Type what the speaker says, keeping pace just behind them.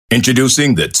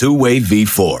Introducing the Two-Way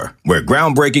V4, where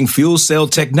groundbreaking fuel cell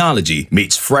technology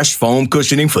meets fresh foam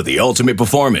cushioning for the ultimate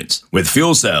performance. With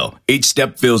Fuel Cell, each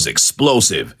step feels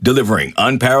explosive, delivering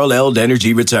unparalleled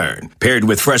energy return. Paired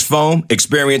with fresh foam,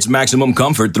 experience maximum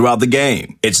comfort throughout the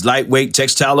game. Its lightweight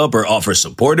textile upper offers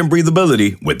support and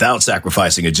breathability without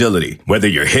sacrificing agility. Whether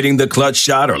you're hitting the clutch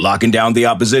shot or locking down the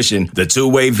opposition, the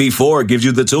Two-Way V4 gives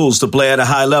you the tools to play at a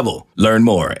high level. Learn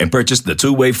more and purchase the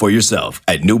Two-Way for yourself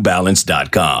at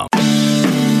newbalance.com.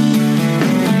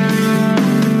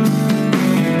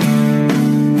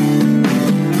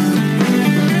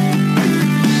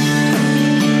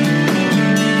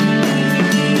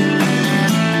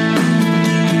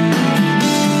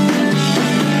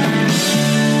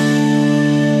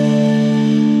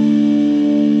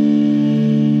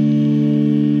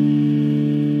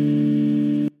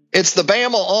 It's the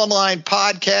Bama Online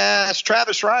Podcast.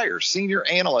 Travis Reier, senior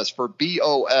analyst for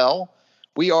BOL.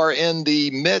 We are in the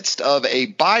midst of a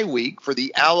bye week for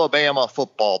the Alabama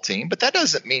football team, but that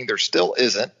doesn't mean there still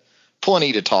isn't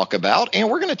plenty to talk about. And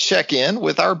we're going to check in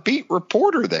with our beat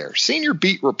reporter there, senior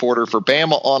beat reporter for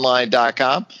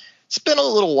BamaOnline.com. It's been a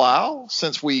little while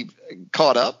since we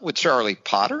caught up with Charlie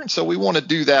Potter, and so we want to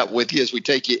do that with you as we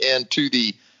take you into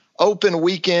the open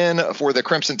weekend for the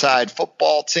Crimson Tide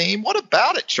football team. What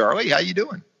about it, Charlie? How you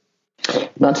doing?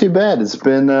 Not too bad. It's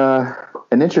been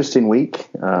an interesting week.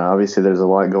 Obviously, there's a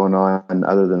lot going on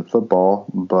other than football,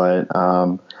 but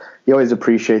you always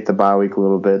appreciate the bye week a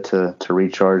little bit to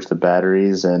recharge the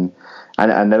batteries. And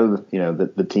I know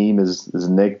that the team is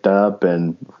nicked up,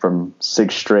 and from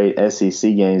 6 straight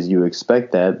SEC games, you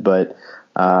expect that. But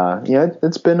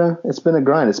it's been a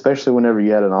grind, especially whenever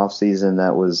you had an off season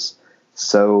that was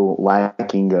so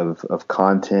lacking of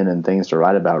content and things to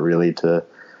write about. Really, to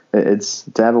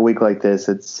have a week like this,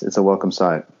 it's a welcome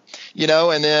sight.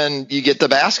 And then you get the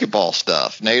basketball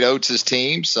stuff. Nate Oates'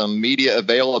 team, some media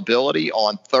availability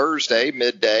on Thursday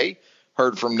midday.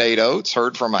 Heard from Nate Oates,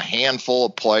 heard from a handful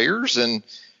of players, and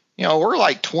we're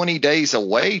like 20 days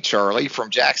away, Charlie, from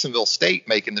Jacksonville State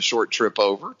making the short trip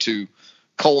over to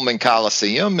Coleman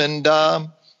Coliseum, and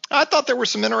I thought there were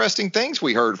some interesting things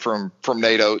we heard from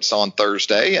Nate Oates on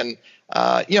Thursday. And,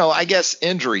 I guess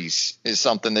injuries is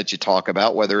something that you talk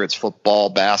about, whether it's football,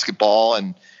 basketball.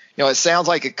 And, it sounds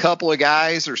like a couple of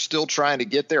guys are still trying to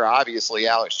get there. Obviously,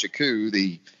 Alex Chukwu,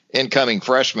 the incoming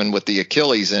freshman with the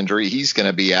Achilles injury, he's going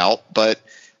to be out. But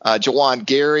Juwan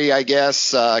Gary, I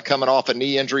guess, coming off a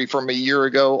knee injury from a year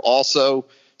ago, also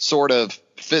sort of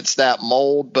fits that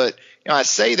mold. But, I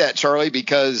say that, Charlie,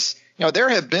 because there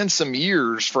have been some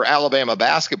years for Alabama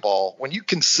basketball when you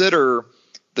consider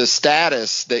the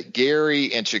status that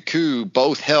Gary and Chukwu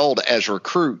both held as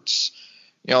recruits.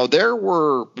 There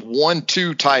were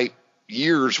 1-2 type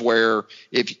years where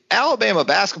if Alabama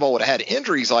basketball would have had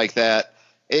injuries like that,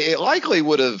 it likely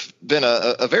would have been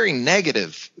a very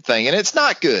negative thing. And it's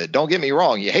not good. Don't get me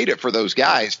wrong. You hate it for those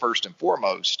guys first and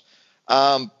foremost.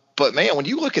 But, man, when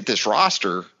you look at this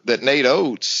roster that Nate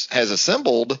Oates has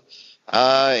assembled,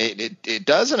 it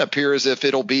doesn't appear as if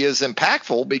it'll be as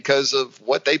impactful because of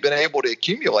what they've been able to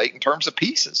accumulate in terms of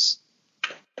pieces.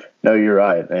 No, you're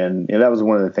right. And that was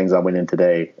one of the things I went in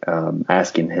today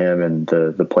asking him and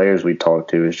the players we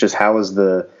talked to is just how is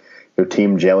the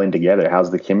team gelling together? How's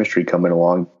the chemistry coming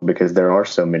along? Because there are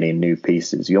so many new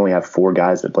pieces. You only have 4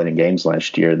 guys that played in games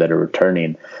last year that are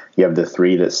returning. You have the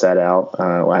 3 that sat out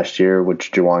last year,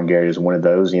 which Juwan Gary is one of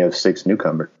those. You have 6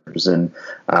 newcomers. And,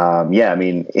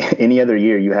 any other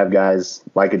year you have guys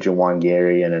like a Juwan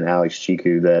Gary and an Alex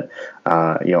Chukwu that,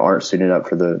 aren't suiting up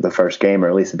for the first game, or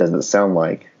at least it doesn't sound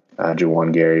like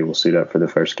Juwan Gary will suit up for the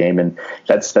first game. And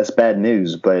that's bad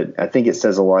news, but I think it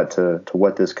says a lot to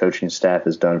what this coaching staff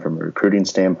has done from a recruiting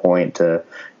standpoint to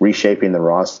reshaping the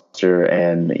roster.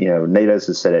 And, Nate Oates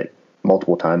has said it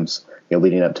multiple times,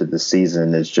 leading up to the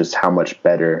season, is just how much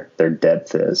better their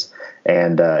depth is.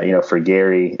 And, for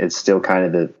Gary, it's still kind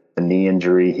of the knee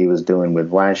injury he was dealing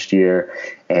with last year.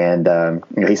 And,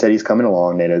 he said he's coming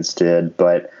along, Nate Oates did,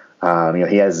 but,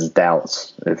 he has his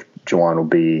doubts if Juwan will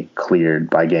be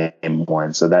cleared by game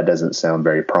 1. So that doesn't sound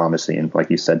very promising. Like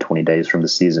you said, 20 days from the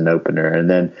season opener. And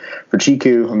then for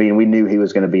Chukwu, we knew he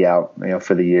was going to be out,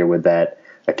 for the year with that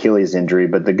Achilles injury.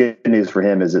 But the good news for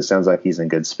him is it sounds like he's in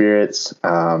good spirits.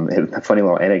 A funny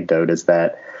little anecdote is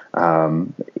that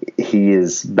he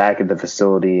is back at the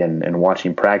facility and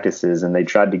watching practices, and they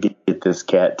tried to get this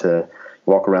cat to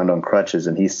walk around on crutches,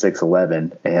 and he's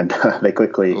 6'11", and they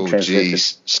quickly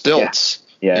transitioned. Stilts.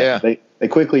 Yeah. They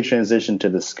quickly transitioned to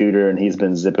the scooter, and he's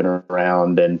been zipping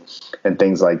around and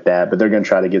things like that. But they're going to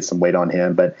try to get some weight on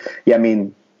him. But,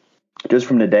 just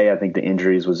from today, I think the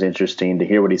injuries was interesting to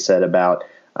hear what he said about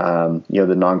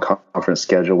The non-conference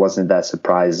schedule wasn't that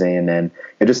surprising, and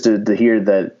just to hear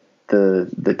that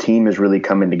the team is really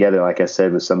coming together, like I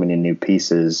said, with so many new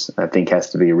pieces, I think has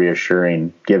to be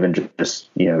reassuring given just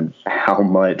how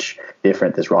much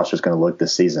different this roster is going to look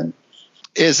this season.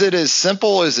 Is it as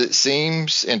simple as it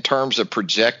seems in terms of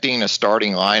projecting a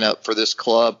starting lineup for this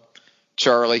club,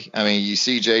 Charlie? I mean, you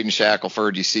see Jaden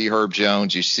Shackelford, you see Herb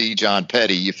Jones, you see John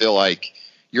Petty. You feel like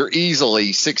you're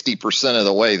easily 60% of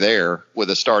the way there with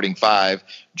a starting five.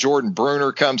 Jordan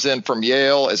Bruner comes in from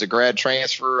Yale as a grad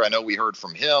transfer. I know we heard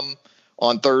from him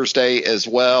on Thursday as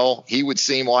well. He would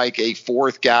seem like a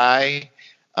fourth guy.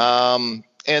 And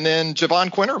then Javon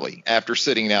Quinterly after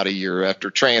sitting out a year, after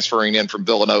transferring in from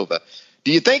Villanova.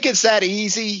 Do you think it's that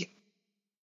easy?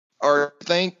 Or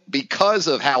think because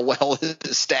of how well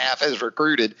his staff has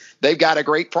recruited, they've got a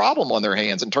great problem on their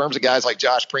hands in terms of guys like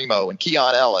Josh Primo and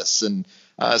Keon Ellis and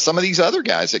some of these other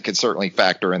guys that could certainly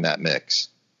factor in that mix?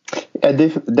 I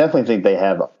definitely think they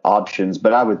have options,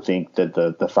 but I would think that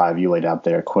the five you laid out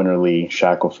there, Quinterly,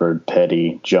 Shackelford,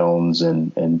 Petty, Jones,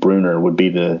 and Bruner would be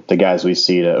the guys we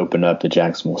see to open up the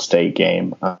Jacksonville State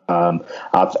game.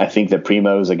 I think that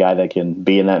Primo is a guy that can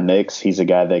be in that mix. He's a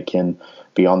guy that can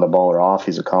be on the ball or off.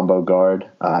 He's a combo guard.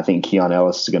 I think Keon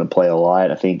Ellis is going to play a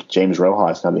lot. I think James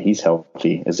Rojas, now that he's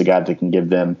healthy, is a guy that can give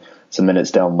them some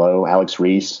minutes down low. Alex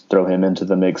Reese, throw him into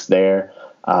the mix there.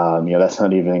 That's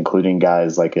not even including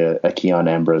guys like a Keon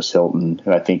Ambrose Hilton,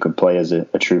 who I think would play as a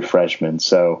true freshman.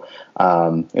 So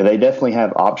they definitely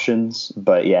have options.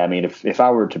 But, yeah, I mean, if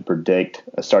I were to predict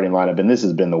a starting lineup, and this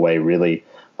has been the way really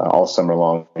all summer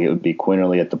long, it would be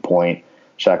Quinterly at the point,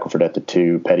 Shackelford at the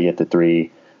 2, Petty at the 3,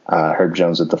 Herb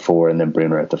Jones at the 4, and then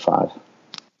Bruner at the 5.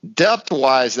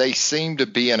 Depth-wise, they seem to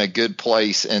be in a good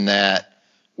place in that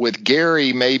with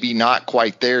Gary maybe not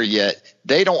quite there yet,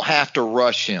 they don't have to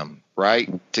rush him,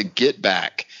 right, to get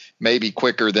back maybe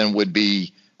quicker than would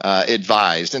be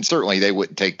advised. And certainly they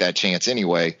wouldn't take that chance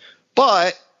anyway.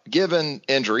 But given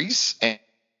injuries and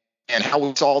how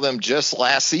we saw them just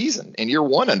last season in year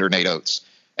one under Nate Oates,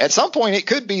 at some point it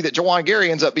could be that Juwan Gary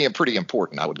ends up being pretty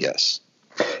important, I would guess.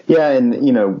 Yeah,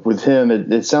 and, with him,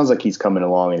 it sounds like he's coming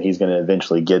along and he's going to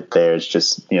eventually get there. It's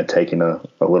just, taking a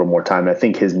little more time. I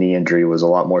think his knee injury was a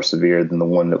lot more severe than the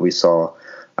one that we saw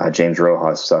James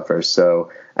Rojas suffer.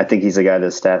 So I think he's a guy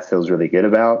that staff feels really good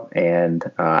about. And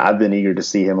I've been eager to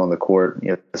see him on the court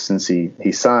since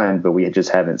he signed, but we just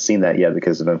haven't seen that yet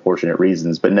because of unfortunate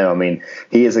reasons. But no, I mean,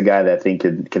 he is a guy that I think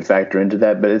could factor into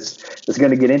that. But it's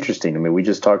going to get interesting. I mean, we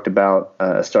just talked about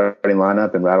a starting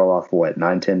lineup and rattle off,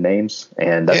 9-10 names?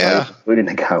 And that's not including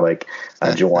a guy like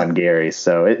Juwan Gary.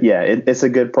 So, it's a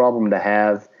good problem to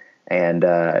have. And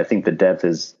I think the depth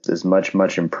is much,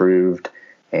 much improved.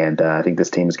 And I think this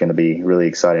team is going to be really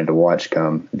exciting to watch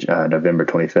come November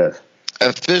 25th.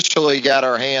 Officially got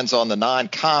our hands on the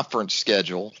non-conference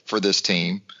schedule for this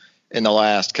team in the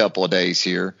last couple of days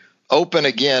here. Open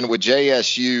again with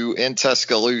JSU in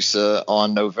Tuscaloosa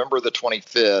on November the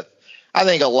 25th. I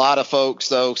think a lot of folks,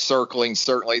 though, circling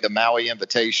certainly the Maui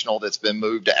Invitational that's been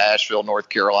moved to Asheville, North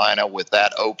Carolina with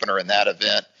that opener and that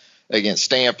event against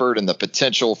Stanford and the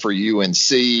potential for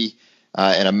UNC.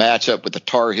 And a matchup with the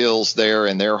Tar Heels there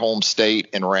in their home state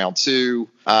in round 2.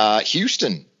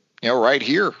 Houston, right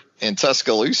here in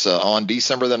Tuscaloosa on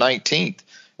December the 19th.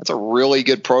 That's a really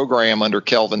good program under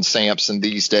Kelvin Sampson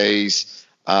these days.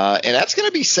 And that's going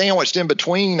to be sandwiched in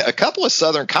between a couple of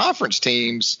Southern Conference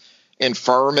teams in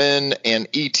Furman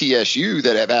and ETSU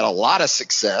that have had a lot of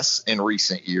success in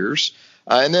recent years.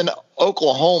 And then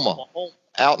Oklahoma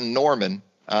out in Norman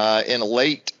in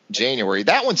late January.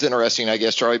 That one's interesting, I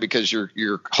guess, Charlie, because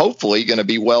you're hopefully going to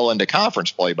be well into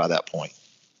conference play by that point.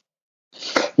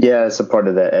 Yeah, it's a part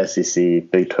of that SEC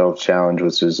Big 12 Challenge,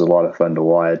 which is a lot of fun to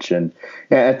watch. And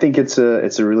I think it's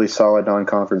a really solid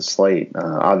non-conference slate.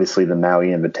 Obviously, the Maui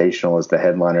Invitational is the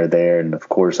headliner there. And, of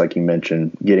course, like you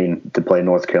mentioned, getting to play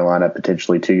North Carolina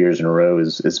potentially 2 years in a row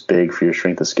is big for your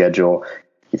strength of schedule.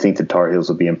 You think the Tar Heels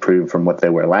will be improved from what they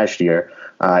were last year.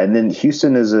 And then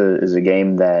Houston is a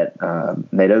game that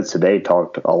Nate Oates today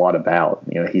talked a lot about.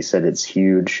 He said it's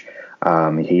huge.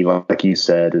 He, like you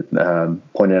said,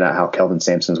 pointed out how Kelvin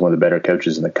Sampson is one of the better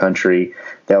coaches in the country.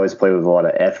 They always play with a lot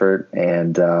of effort.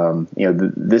 And,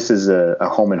 this is a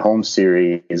home-and-home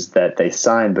series that they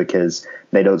signed because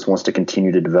Nate Oates wants to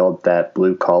continue to develop that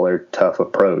blue-collar, tough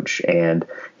approach. And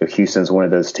Houston's one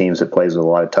of those teams that plays with a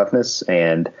lot of toughness,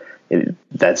 and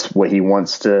that's what he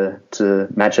wants to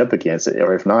match up against.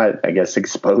 Or if not, I guess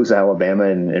expose Alabama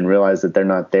and realize that they're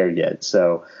not there yet.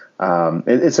 So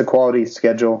it's a quality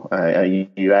schedule.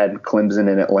 You add Clemson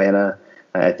in Atlanta.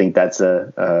 I think that's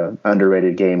a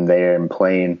underrated game there, and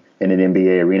playing in an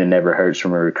NBA arena never hurts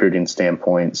from a recruiting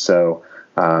standpoint. So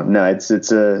no, it's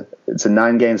a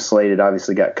 9-game slate. It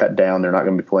obviously got cut down. They're not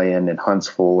going to be playing in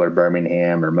Huntsville or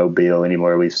Birmingham or Mobile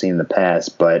anywhere we've seen in the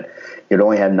past. But you'd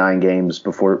only have 9 games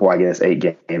before, well, I guess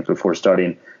 8 games before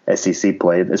starting SEC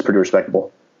play. It's pretty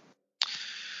respectable.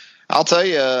 I'll tell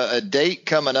you a date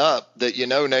coming up that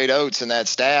Nate Oates and that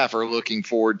staff are looking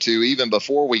forward to even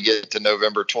before we get to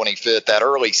November 25th, that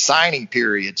early signing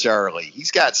period, Charlie.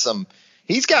 He's got some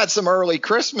early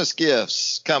Christmas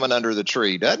gifts coming under the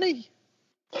tree, doesn't he?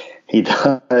 He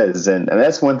does. And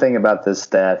that's one thing about this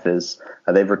staff is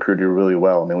they've recruited really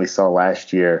well. I mean, we saw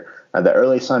last year, the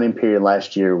early signing period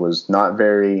last year was not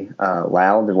very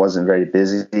loud. It wasn't very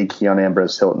busy. Keon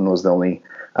Ambrose Hilton was the only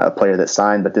player that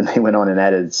signed, but then they went on and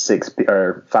added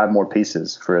 5 more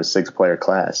pieces for a 6-player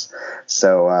class.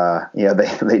 So,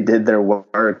 they did their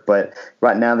work, but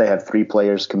right now they have 3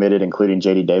 players committed, including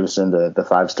J.D. Davison, the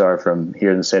 5-star from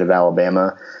here in the state of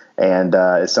Alabama. And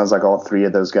it sounds like all 3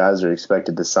 of those guys are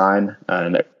expected to sign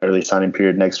in the early signing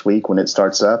period next week when it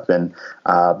starts up. And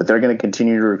but they're going to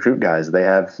continue to recruit guys. They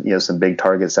have some big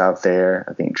targets out there.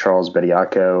 I think Charles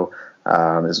Bediako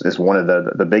is one of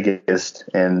the biggest,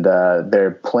 and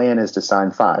their plan is to sign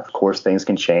 5. Of course, things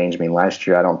can change. I mean, last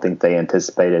year I don't think they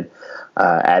anticipated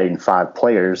adding 5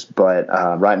 players, but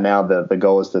right now the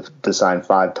goal is to sign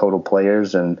 5 total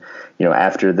players, and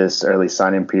after this early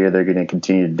signing period, they're going to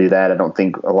continue to do that. I don't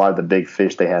think a lot of the big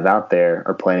fish they have out there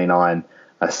are planning on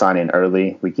signing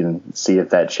early. We can see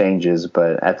if that changes,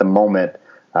 but at the moment,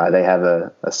 they have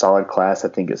a solid class. I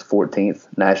think it's 14th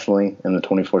nationally in the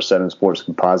 24/7 Sports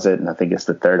Composite, and I think it's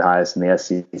the 3rd highest in the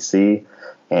SEC.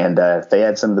 And if they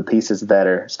add some of the pieces that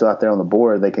are still out there on the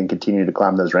board, they can continue to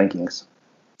climb those rankings.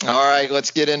 All right,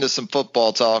 let's get into some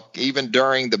football talk. Even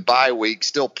during the bye week,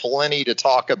 still plenty to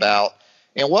talk about.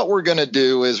 And what we're going to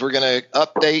do is we're going to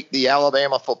update the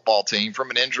Alabama football team from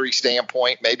an injury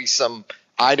standpoint, maybe some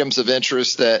items of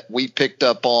interest that we picked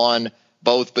up on,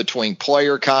 both between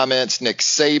player comments, Nick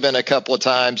Saban a couple of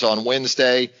times on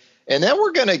Wednesday, and then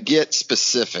we're going to get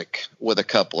specific with a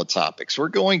couple of topics. We're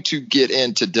going to get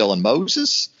into Dylan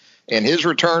Moses and his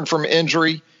return from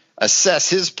injury, assess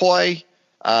his play,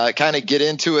 kind of get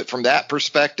into it from that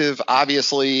perspective.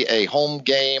 Obviously, a home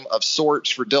game of sorts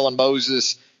for Dylan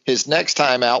Moses. His next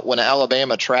time out when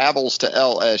Alabama travels to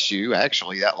LSU,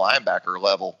 actually that linebacker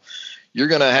level, you're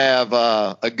going to have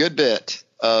a good bit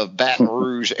of Baton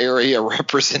Rouge area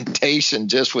representation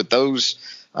just with those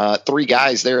 3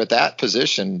 guys there at that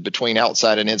position between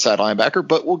outside and inside linebacker.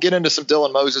 But we'll get into some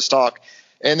Dylan Moses talk,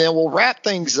 and then we'll wrap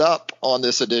things up on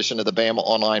this edition of the Bama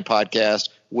Online Podcast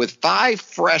with 5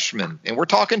 freshmen, and we're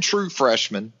talking true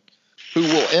freshmen, who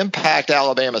will impact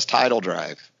Alabama's title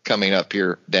drive coming up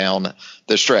here down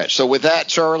the stretch. So with that,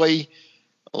 Charlie,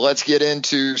 let's get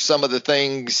into some of the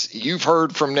things you've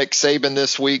heard from Nick Saban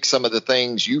this week, some of the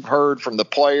things you've heard from the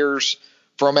players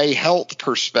from a health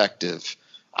perspective.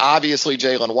 Obviously,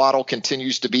 Jalen Waddle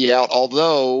continues to be out,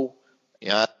 although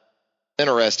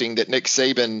interesting that Nick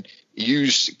Saban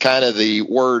used kind of the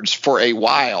words for a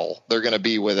while they're going to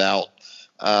be without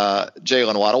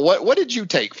Jalen Waddle. What did you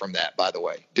take from that, by the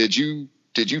way? Did you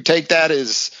take that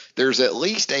as there's at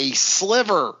least a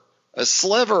sliver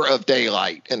of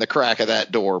daylight in the crack of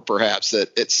that door, perhaps,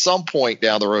 that at some point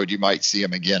down the road you might see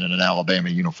him again in an Alabama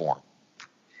uniform?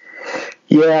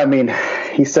 Yeah, I mean,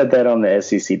 he said that on the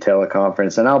SEC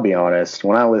teleconference, and I'll be honest,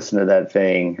 when I listen to that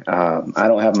thing, I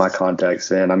don't have my contacts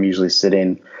in. I'm usually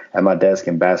sitting at my desk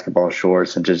in basketball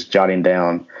shorts and just jotting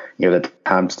down, the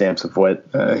timestamps of what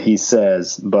he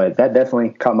says. But that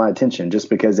definitely caught my attention just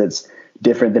because it's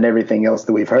different than everything else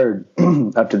that we've heard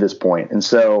up to this point. And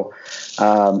so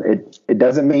it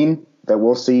doesn't mean that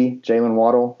we'll see Jalen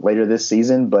Waddle later this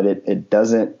season, but it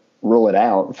doesn't rule it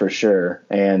out for sure.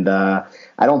 And I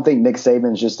don't think Nick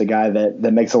Saban's just a guy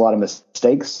that makes a lot of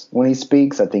mistakes when he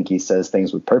speaks. I think he says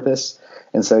things with purpose.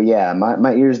 And so, yeah,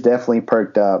 my ears definitely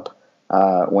perked up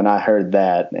when I heard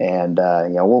that. And,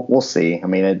 we'll see. I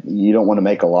mean, you don't want to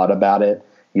make a lot about it.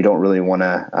 You don't really want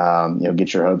to,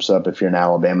 get your hopes up if you're an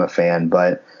Alabama fan.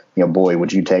 But, boy,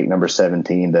 would you take number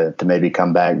 17 to maybe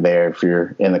come back there if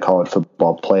you're in the college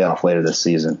football playoff later this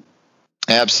season?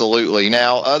 Absolutely.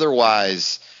 Now,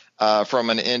 otherwise, from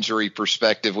an injury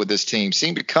perspective with this team,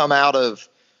 seem to come out of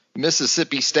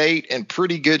Mississippi State in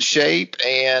pretty good shape.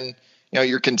 And,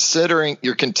 you're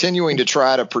continuing to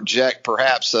try to project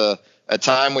perhaps a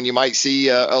time when you might see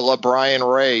a LaBryan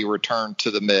Ray return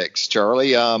to the mix.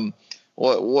 Charlie,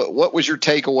 what was your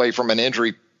takeaway from an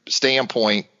injury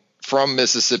standpoint from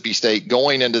Mississippi State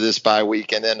going into this bye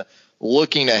week, and then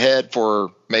looking ahead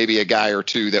for maybe a guy or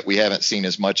two that we haven't seen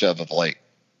as much of late?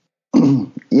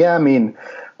 Yeah, I mean,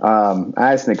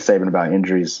 I asked Nick Saban about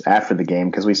injuries after the game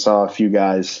because we saw a few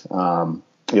guys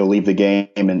leave the game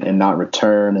and not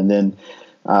return. And then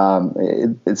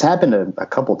it's happened a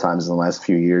couple times in the last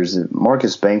few years.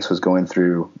 Marcus Banks was going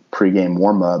through pregame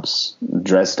warm-ups,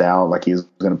 dressed out like he was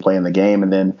going to play in the game,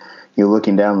 and then you're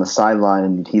looking down the sideline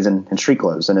and he's in street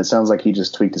clothes, and it sounds like he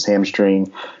just tweaked his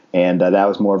hamstring, and that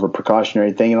was more of a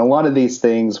precautionary thing. And a lot of these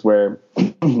things where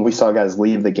we saw guys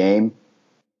leave the game,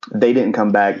 they didn't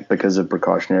come back because of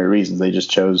precautionary reasons. They just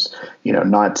chose,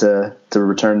 not to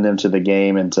return them to the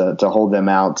game and to hold them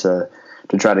out to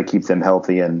try to keep them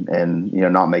healthy and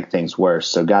not make things worse.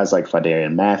 So guys like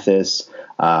Phidarian Mathis,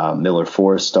 Miller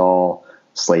Forrestall,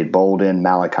 Slade Bolden,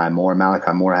 Malachi Moore.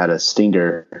 Malachi Moore had a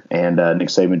stinger, and Nick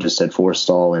Saban just said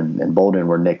Forrestall and Bolden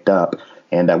were nicked up.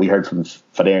 And we heard from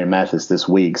Phidarian Mathis this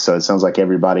week. So it sounds like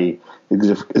everybody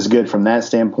is good from that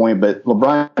standpoint. But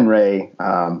LeBron Ray,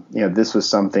 this was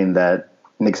something that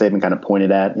Nick Saban kind of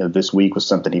pointed at. This week was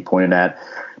something he pointed at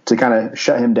to kind of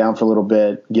shut him down for a little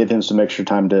bit, give him some extra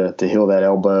time to heal that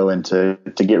elbow and to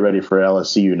get ready for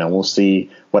LSU. Now we'll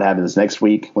see what happens next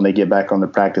week when they get back on the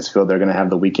practice field. They're going to have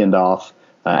the weekend off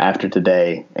after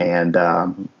today, and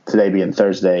today being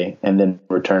Thursday, and then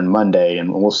return Monday,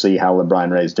 and we'll see how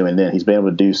LeBron Ray is doing then. He's been able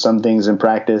to do some things in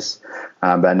practice,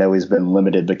 but I know he's been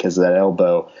limited because of that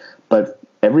elbow. But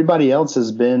everybody else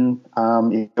has been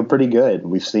pretty good.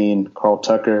 We've seen Carl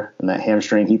Tucker and that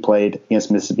hamstring he played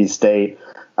against Mississippi State.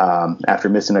 After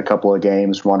missing a couple of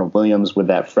games, Ronald Williams with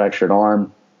that fractured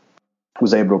arm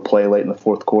was able to play late in the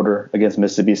fourth quarter against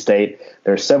Mississippi State.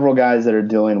 There are several guys that are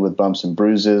dealing with bumps and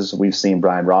bruises. We've seen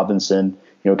Brian Robinson,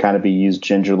 kind of be used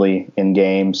gingerly in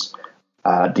games.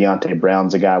 Deontay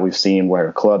Brown's a guy we've seen wear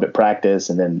a club at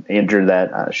practice and then injure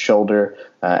that shoulder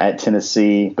at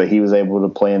Tennessee, but he was able to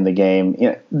play in the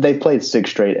game. They've played 6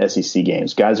 straight SEC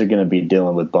games. Guys are going to be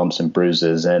dealing with bumps and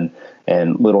bruises and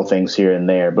little things here and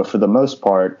there. But for the most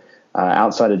part,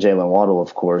 outside of Jalen Waddle,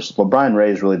 of course, LeBron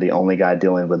Ray is really the only guy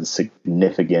dealing with a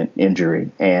significant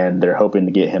injury, and they're hoping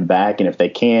to get him back. And if they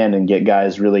can and get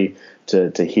guys really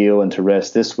to heal and to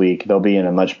rest this week, they'll be in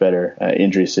a much better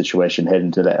injury situation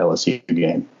heading to the LSU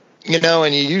game.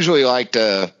 And you usually like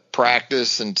to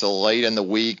practice until late in the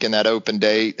week in that open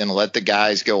date and let the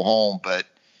guys go home. But,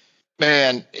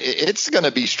 man, it's going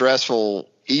to be stressful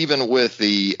even with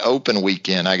the open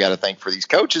weekend, I got to think, for these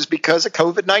coaches because of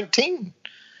COVID-19.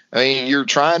 I mean, you're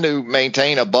trying to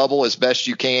maintain a bubble as best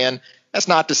you can. That's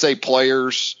not to say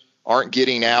players aren't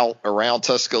getting out around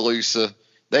Tuscaloosa.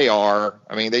 They are.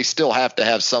 I mean, they still have to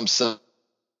have some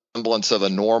semblance of a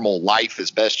normal life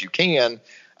as best you can.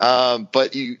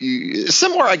 But you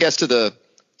similar, I guess, to the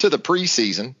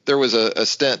preseason. There was a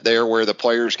stint there where the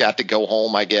players got to go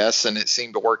home, I guess, and it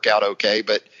seemed to work out okay.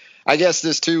 But I guess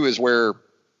this too is where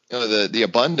the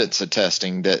abundance of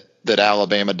testing that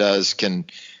Alabama does can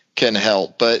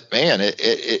help. But man,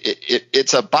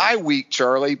 it's a bye week,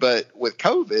 Charlie. But with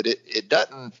COVID, it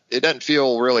doesn't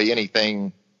feel really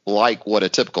anything like what a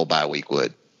typical bye week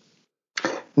would.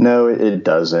 No, it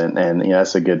doesn't. And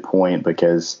that's a good point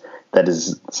because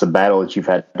it's a battle that you've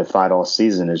had to fight all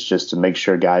season, is just to make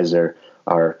sure guys are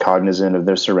cognizant of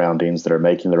their surroundings, that are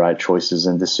making the right choices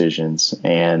and decisions.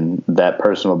 And that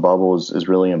personal bubble is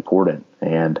really important.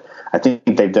 And I think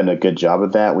they've done a good job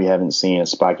of that. We haven't seen a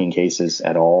spike in cases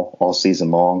at all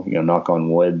season long. Knock on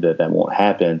wood that won't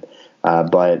happen.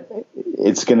 But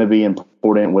it's going to be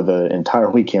important with an entire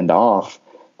weekend off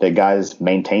that guys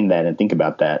maintain that and think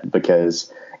about that,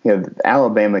 because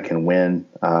Alabama can win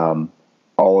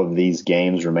all of these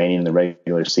games remaining in the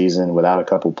regular season without a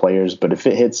couple players. But if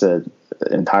it hits an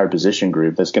entire position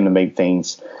group, that's going to make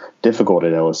things difficult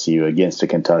at LSU, against a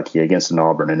Kentucky, against an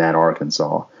Auburn, and at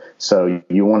Arkansas. So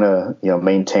you want to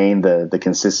maintain the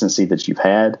consistency that you've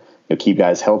had. Keep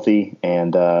guys healthy,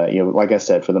 and like I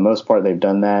said, for the most part, they've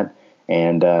done that.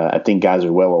 And I think guys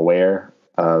are well aware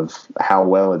of how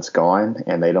well it's gone,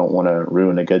 and they don't want to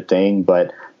ruin a good thing.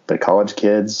 But the college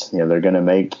kids, they're going to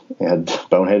make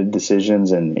boneheaded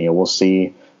decisions, and we'll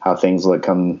see how things look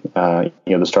come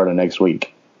the start of next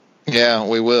week. Yeah,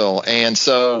 we will. And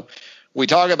so we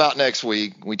talk about next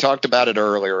week. We talked about it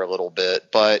earlier a little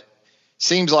bit, but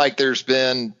seems like there's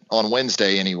been, on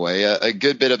Wednesday anyway, a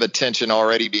good bit of attention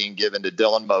already being given to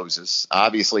Dylan Moses.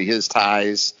 Obviously, his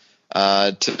ties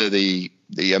to the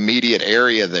immediate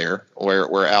area there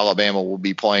where Alabama will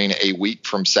be playing a week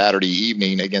from Saturday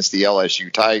evening against the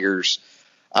LSU Tigers.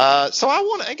 So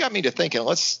it got me to thinking,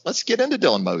 let's get into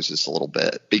Dylan Moses a little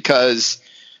bit, because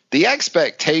the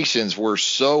expectations were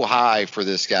so high for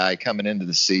this guy coming into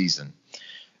the season.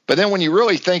 But then when you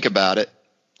really think about it,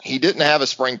 he didn't have a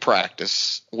spring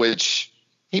practice, which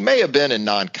he may have been in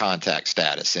non-contact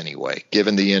status anyway,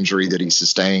 given the injury that he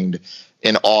sustained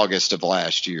in August of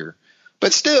last year.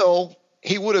 But still,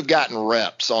 he would have gotten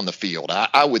reps on the field.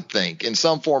 I would think in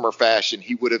some form or fashion,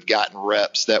 he would have gotten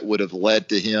reps that would have led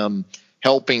to him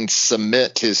helping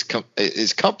cement his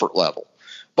comfort level,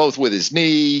 both with his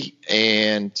knee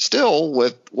and still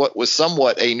with what was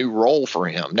somewhat a new role for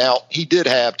him. Now, he did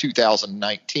have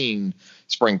 2019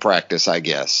 spring practice, I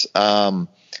guess,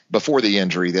 before the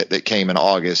injury that came in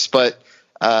August. But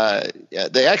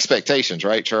the expectations,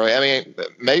 right, Charlie? I mean,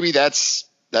 maybe that's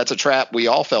a trap we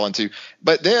all fell into.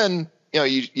 But then,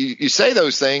 you say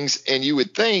those things and you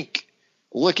would think,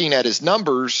 looking at his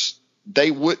numbers, they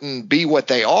wouldn't be what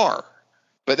they are.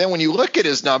 But then when you look at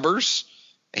his numbers,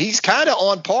 he's kind of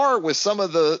on par with some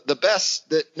of the best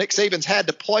that Nick Saban's had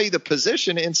to play the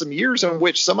position in some years in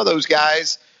which some of those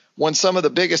guys won some of the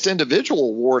biggest individual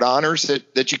award honors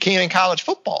that you can in college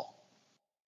football.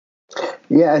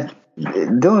 Yeah,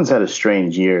 Dylan's had a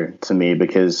strange year to me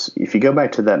because if you go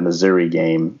back to that Missouri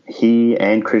game, he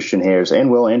and Christian Harris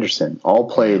and Will Anderson all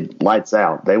played lights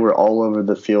out. They were all over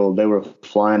the field. They were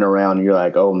flying around. And you're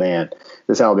like, oh, man,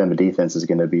 this Alabama defense is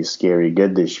going to be scary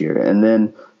good this year. And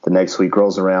then the next week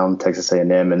rolls around, Texas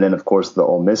A&M, and then, of course, the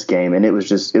Ole Miss game, and it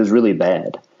was really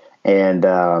bad. And,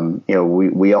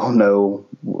 we all know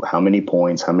how many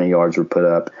points, how many yards were put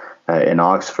up in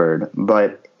Oxford,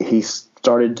 but he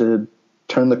started to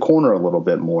turn the corner a little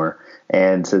bit more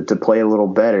and to play a little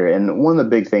better. And one of the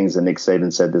big things that Nick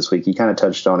Saban said this week, he kind of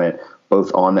touched on it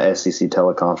both on the SEC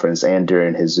teleconference and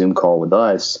during his Zoom call with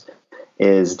us,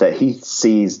 is that he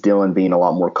sees Dylan being a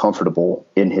lot more comfortable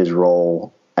in his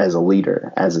role as a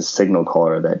leader, as a signal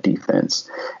caller of that defense.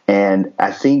 And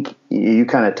I think you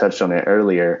kind of touched on it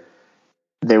earlier.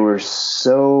 There was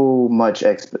so much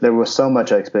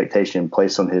expectation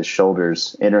placed on his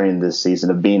shoulders entering this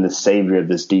season of being the savior of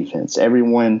this defense.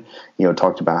 Everyone,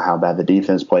 talked about how bad the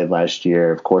defense played last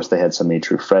year. Of course, they had so many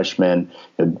true freshmen,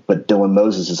 but Dylan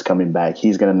Moses is coming back.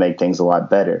 He's going to make things a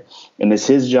lot better. And it's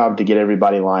his job to get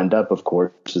everybody lined up, of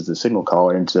course, as the signal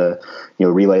caller, and to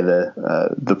relay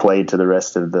the play to the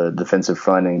rest of the defensive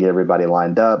front and get everybody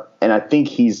lined up. And I think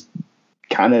he's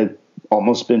kind of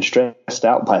almost been stressed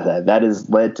out by that. That has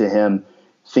led to him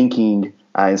thinking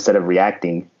instead of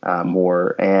reacting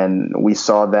more. And we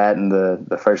saw that in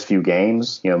the first few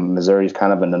games. Missouri is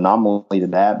kind of an anomaly to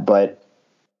that. But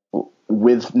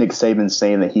with Nick Saban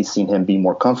saying that he's seen him be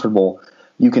more comfortable,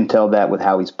 you can tell that with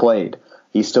how he's played.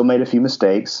 He still made a few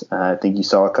mistakes. I think you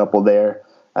saw a couple there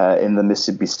in the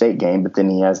Mississippi State game, but then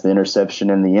he has the interception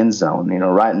in the end zone.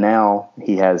 Right now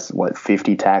he has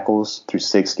 50 tackles through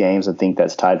 6 games. I think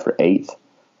that's tied for 8th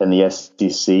in the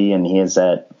SEC, and he is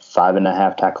at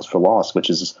 5.5 tackles for loss, which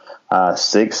is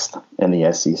 6th in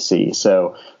the SEC.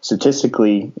 So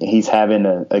statistically, he's having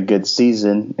a good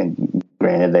season. And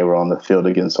granted, they were on the field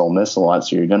against Ole Miss a lot,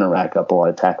 so you're going to rack up a lot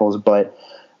of tackles. But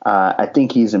I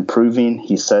think he's improving.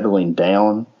 He's settling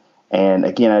down. And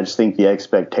again, I just think the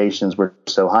expectations were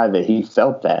so high that he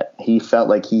felt that. He felt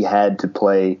like he had to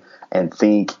play and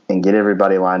think and get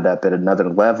everybody lined up at another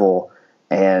level.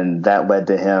 And that led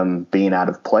to him being out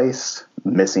of place,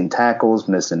 missing tackles,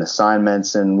 missing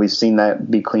assignments. And we've seen that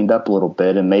be cleaned up a little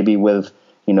bit. And maybe with,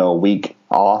 a week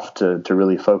off to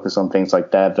really focus on things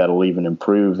like that, that'll even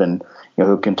improve. And,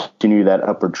 he'll continue that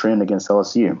upward trend against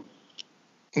LSU.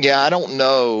 Yeah, I don't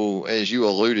know, as you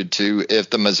alluded to, if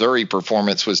the Missouri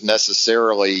performance was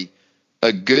necessarily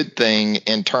a good thing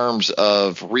in terms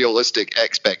of realistic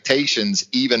expectations,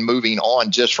 even moving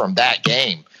on just from that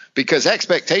game, because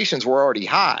expectations were already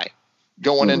high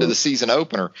going into the season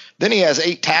opener. Then he has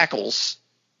 8 tackles,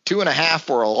 2.5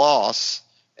 for a loss,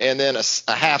 and then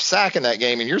a half sack in that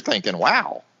game. And you're thinking,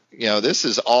 wow, this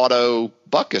is Otto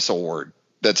Buckus Award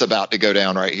that's about to go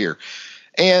down right here.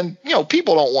 And,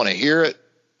 people don't want to hear it.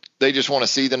 They just want to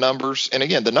see the numbers. And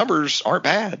again, the numbers aren't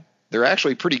bad. They're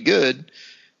actually pretty good.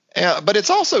 But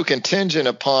it's also contingent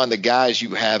upon the guys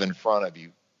you have in front of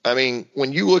you. I mean,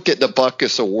 when you look at the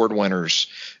Buckus Award winners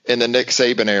in the Nick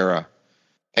Saban era,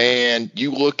 and you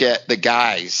look at the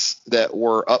guys that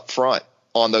were up front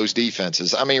on those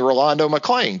defenses, I mean, Rolando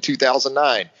McClain,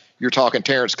 2009, you're talking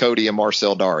Terrence Cody and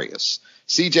Marcel Darius.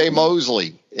 C.J.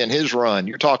 Mosley in his run,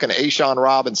 you're talking A'Shawn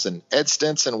Robinson. Ed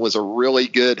Stinson was a really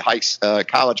good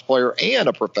college player and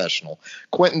a professional.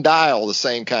 Quentin Dial, the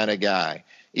same kind of guy.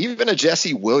 Even a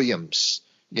Jesse Williams,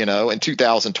 in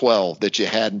 2012 that you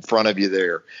had in front of you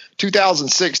there.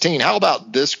 2016, how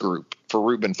about this group for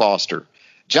Reuben Foster?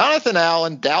 Jonathan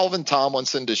Allen, Dalvin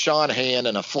Tomlinson, Deshaun Hand,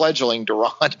 and a fledgling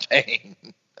Deron Payne.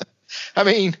 I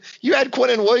mean, you had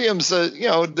Quentin Williams,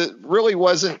 that really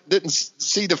didn't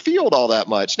see the field all that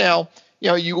much. Now,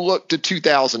 you look to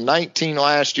 2019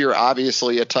 last year,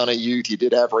 obviously a ton of youth. You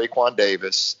did have Raekwon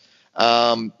Davis.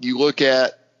 You look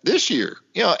at this year,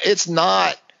 it's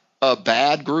not a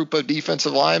bad group of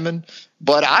defensive linemen,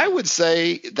 but I would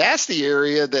say that's the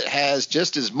area that has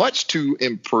just as much to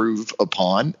improve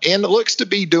upon and looks to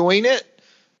be doing it.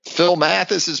 Phil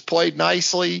Mathis has played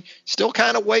nicely, still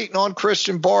kind of waiting on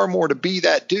Christian Barmore to be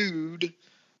that dude.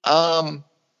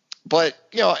 But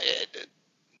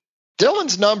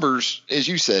Dillon's numbers, as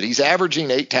you said, he's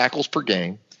averaging 8 tackles per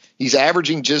game. He's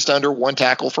averaging just under 1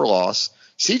 tackle for loss.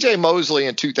 CJ Mosley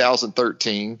in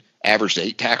 2013 averaged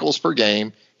 8 tackles per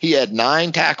game. He had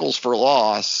 9 tackles for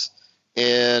loss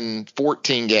in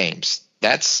 14 games.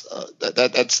 That's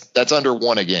under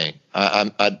 1 a game.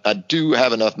 I do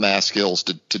have enough math skills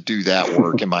to do that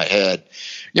work in my head.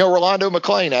 Rolando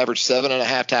McClain averaged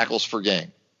 7.5 tackles per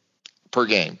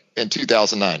game in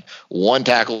 2009, 1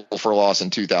 tackle for loss in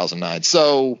 2009.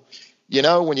 So,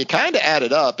 when you kind of add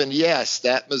it up, and yes,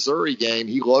 that Missouri game,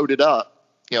 he loaded up,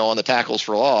 on the tackles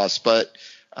for loss. But,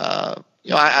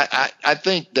 I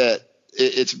think that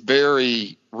it's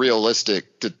very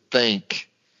realistic to think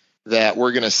that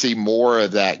we're going to see more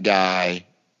of that guy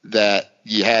that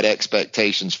you had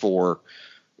expectations for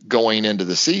going into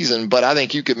the season. But I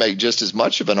think you could make just as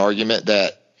much of an argument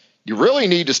that you really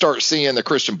need to start seeing the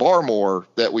Christian Barmore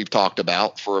that we've talked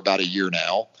about for about a year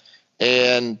now.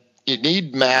 And you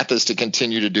need Mathis to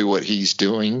continue to do what he's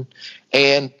doing.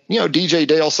 And, DJ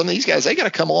Dale, some of these guys, they got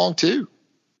to come along too.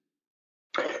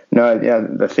 No, yeah,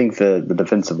 I think the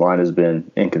defensive line has been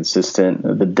inconsistent.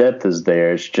 The depth is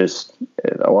there. It's just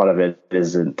a lot of it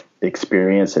isn't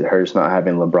experience. It hurts not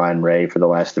having LeBron Ray for the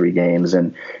last 3 games.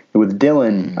 And with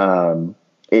Dillon,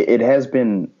 it has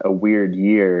been a weird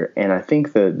year. And I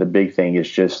think the big thing is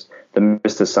just the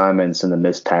missed assignments and the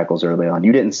missed tackles early on.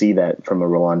 You didn't see that from a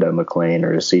Rolando McClain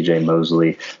or a CJ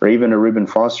Mosley or even a Reuben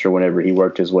Foster whenever he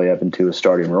worked his way up into a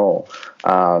starting role.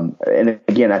 And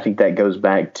again, I think that goes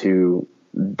back to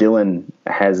Dillon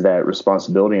has that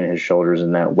responsibility on his shoulders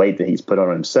and that weight that he's put on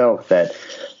himself that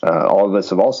all of us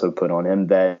have also put on him,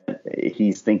 that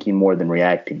he's thinking more than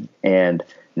reacting. And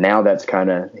now that's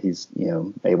he's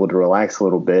able to relax a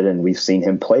little bit, and we've seen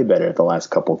him play better the last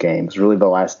couple games, really the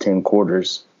last 10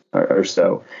 quarters or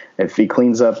so. If he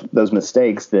cleans up those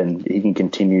mistakes, then he can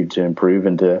continue to improve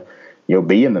and to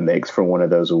be in the mix for one of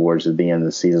those awards at the end of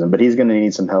the season. But he's going to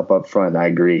need some help up front. I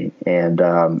agree. And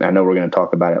I know we're going to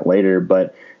talk about it later,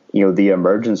 but the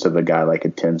emergence of a guy like a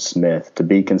Tim Smith to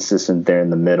be consistent there in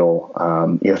the middle,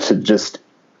 to just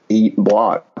eat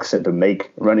blocks and to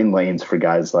make running lanes for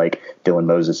guys like Dylan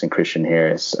Moses and Christian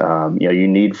Harris. You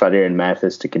need Phidarian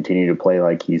Mathis to continue to play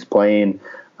like he's playing.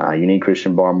 You need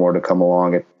Christian Barmore to come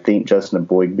along. I think Justin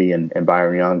Eboigbe and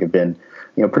Byron Young have been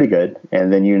pretty good.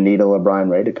 And then you need a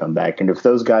LeBron Ray to come back. And if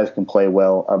those guys can play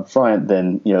well up front,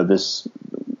 then, this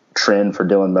trend for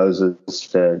Dylan Moses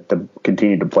to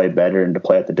continue to play better and to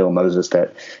play at the Dylan Moses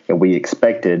that we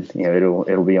expected,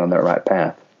 it'll be on that right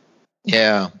path.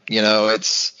 Yeah.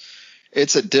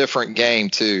 It's a different game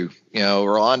too.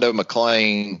 Rolando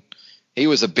McClain, he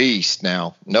was a beast.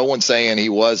 Now, no one's saying he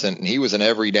wasn't. He was an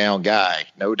every down guy.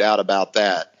 No doubt about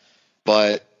that.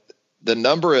 But the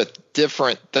number of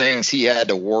different things he had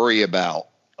to worry about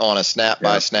on a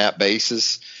snap-by-snap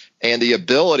basis and the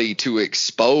ability to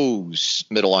expose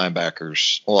middle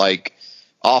linebackers, like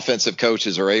offensive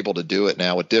coaches are able to do it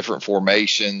now with different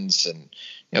formations and,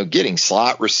 getting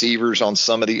slot receivers on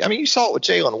some of the – you saw it with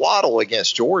Jalen Waddle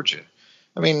against Georgia.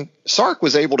 Sark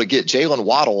was able to get Jalen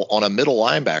Waddle on a middle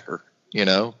linebacker,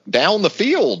 down the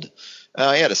field.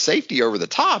 He had a safety over the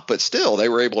top, but still they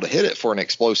were able to hit it for an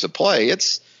explosive play.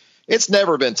 It's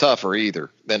never been tougher either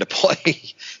than to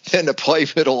play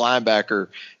middle linebacker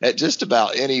at just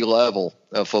about any level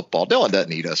of football. Dillon doesn't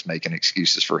need us making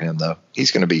excuses for him, though.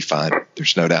 He's going to be fine.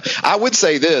 There's no doubt. I would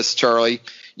say this, Charlie,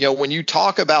 when you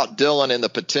talk about Dillon and the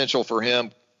potential for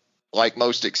him, like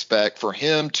most expect, for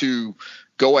him to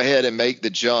go ahead and make the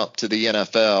jump to the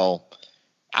NFL,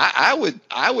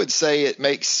 I would say it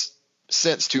makes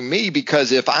sense to me,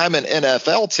 because if I'm an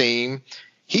NFL team,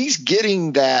 he's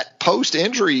getting that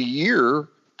post-injury year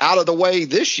out of the way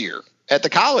this year at the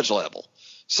college level.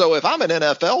 So if I'm an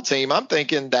NFL team, I'm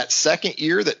thinking that second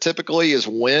year that typically is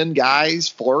when guys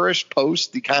flourish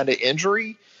post the kind of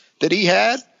injury that he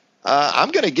had, I'm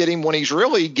going to get him when he's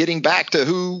really getting back to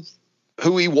who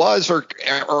he was or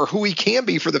who he can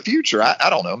be for the future. I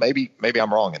don't know. Maybe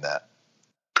I'm wrong in that.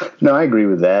 No, I agree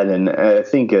with that. And I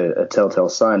think a telltale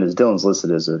sign is Dillon's listed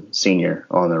as a senior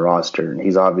on the roster. And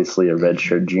he's obviously a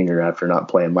redshirt junior after not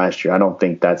playing last year. I don't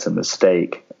think that's a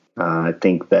mistake. I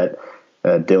think that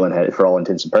Dylan had, for all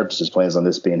intents and purposes, plans on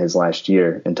this being his last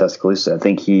year in Tuscaloosa. I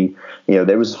think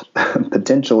there was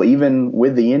potential, even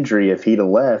with the injury, if he'd have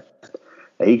left,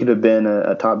 he could have been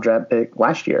a top draft pick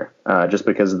last year, just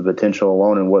because of the potential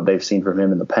alone and what they've seen from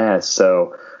him in the past.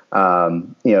 So,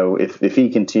 if he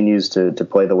continues to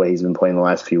play the way he's been playing the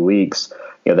last few weeks,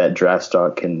 that draft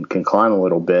stock can climb a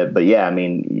little bit. But yeah, I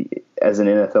mean, as an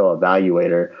NFL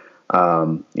evaluator,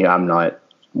 I'm not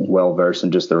well versed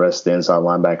in just the rest of the inside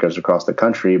linebackers across the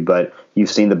country, but you've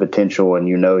seen the potential and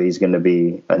he's going to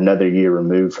be another year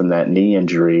removed from that knee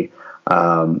injury.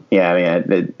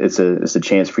 It's a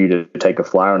chance for you to take a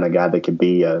flyer on a guy that could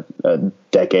be a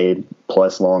decade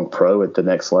plus long pro at the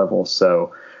next level.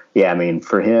 So yeah, I mean,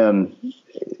 for him,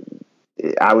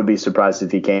 I would be surprised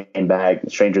if he came back.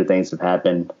 Stranger things have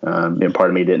happened. And part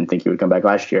of me didn't think he would come back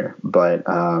last year, but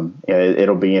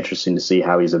it'll be interesting to see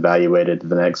how he's evaluated to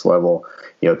the next level,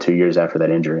 2 years after that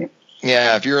injury.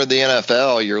 Yeah, if you're in the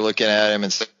NFL, you're looking at him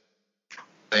and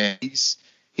saying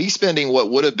he's spending what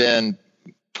would have been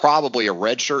probably a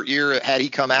redshirt year had he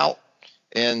come out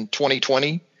in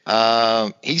 2020.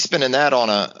 He's spending that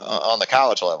on the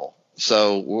college level.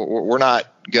 So we're not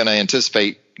going to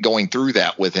anticipate going through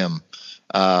that with him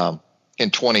in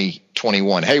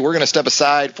 2021. Hey, we're going to step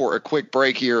aside for a quick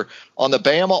break here on the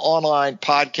Bama Online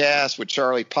Podcast with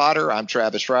Charlie Potter. I'm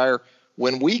Travis Schreier.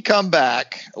 When we come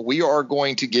back, we are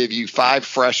going to give you 5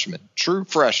 freshmen, true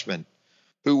freshmen,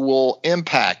 who will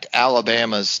impact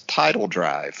Alabama's title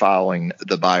drive following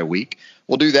the bye week.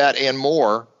 We'll do that and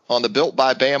more on the Built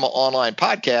by Bama Online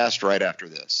Podcast right after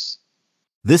this.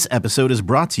 This episode is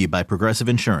brought to you by Progressive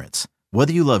Insurance.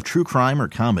 Whether you love true crime or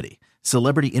comedy,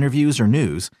 celebrity interviews or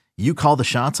news, you call the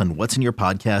shots on what's in your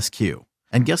podcast queue.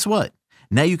 And guess what?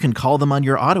 Now you can call them on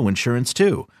your auto insurance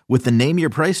too with the Name Your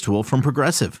Price tool from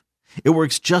Progressive. It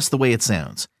works just the way it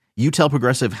sounds. You tell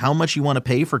Progressive how much you want to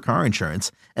pay for car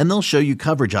insurance, and they'll show you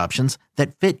coverage options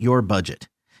that fit your budget.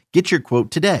 Get your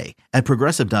quote today at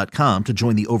Progressive.com to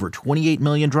join the over 28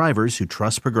 million drivers who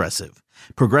trust Progressive.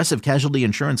 Progressive Casualty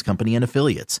Insurance Company and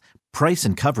Affiliates. Price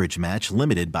and coverage match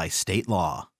limited by state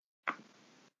law.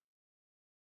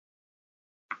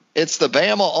 It's the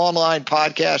Bama Online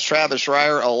Podcast. Travis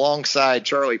Schreier alongside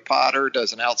Charlie Potter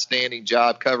does an outstanding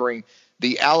job covering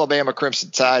the Alabama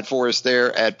Crimson Tide for us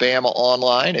there at Bama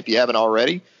Online. If you haven't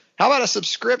already, how about a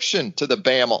subscription to the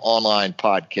Bama Online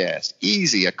Podcast?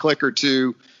 Easy, a click or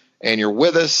two, and you're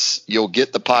with us. You'll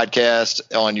get the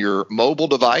podcast on your mobile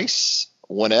device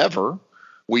whenever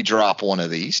we drop one of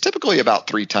these, typically about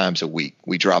 3 times a week.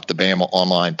 We drop the Bama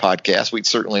Online Podcast. We'd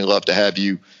certainly love to have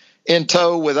you in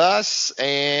tow with us,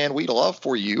 and we'd love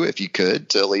for you, if you could,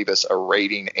 to leave us a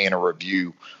rating and a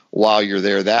review while you're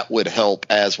there. That would help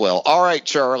as well. All right,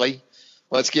 Charlie,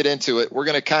 let's get into it. We're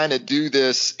going to kind of do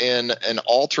this in an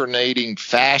alternating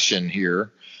fashion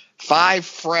here. 5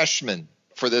 freshmen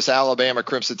for this Alabama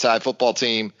Crimson Tide football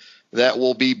team that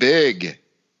will be big,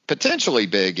 potentially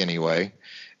big anyway,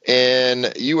 in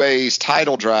UA's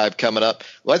title drive coming up.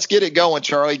 Let's get it going,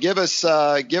 Charlie. Give us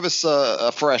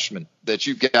a freshman that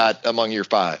you've got among your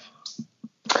 5.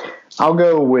 I'll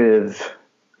go with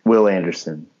Will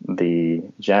Anderson, the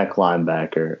Jack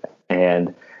linebacker.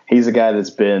 And he's a guy that's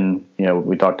been,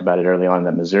 we talked about it early on in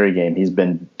that Missouri game. He's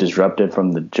been disruptive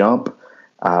from the jump.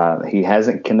 He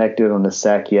hasn't connected on the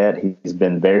sack yet. He's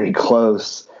been very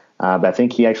close. But I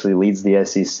think he actually leads the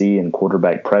SEC in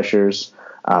quarterback pressures.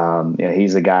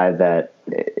 He's a guy that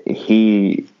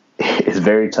he is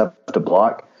very tough to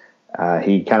block.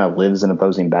 He kind of lives in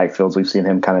opposing backfields. We've seen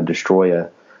him kind of destroy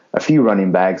a few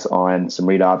running backs on some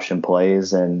read option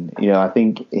plays. And, I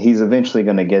think he's eventually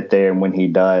going to get there. And when he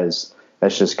does,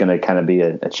 that's just going to kind of be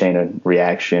a chain of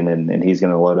reaction, and he's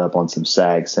going to load up on some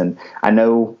sacks. And I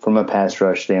know from a pass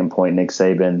rush standpoint, Nick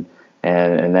Saban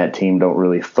and that team don't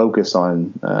really focus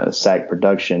on sack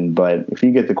production. But if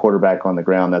you get the quarterback on the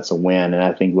ground, that's a win. And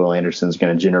I think Will Anderson is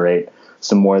going to generate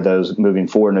some more of those moving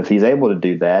forward. And if he's able to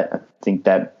do that, I think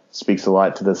that speaks a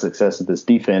lot to the success of this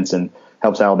defense and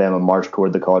helps Alabama march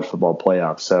toward the college football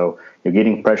playoff. So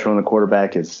getting pressure on the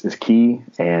quarterback is key.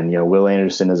 And, Will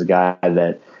Anderson is a guy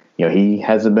that, he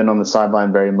hasn't been on the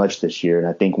sideline very much this year. And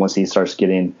I think once he starts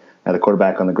getting the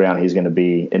quarterback on the ground, he's going to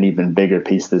be an even bigger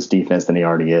piece of this defense than he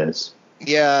already is.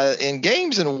 Yeah, in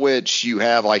games in which you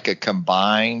have like a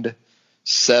combined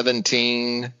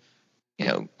 17,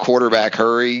 quarterback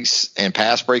hurries and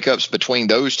pass breakups between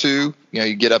those two,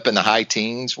 you get up in the high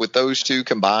teens with those two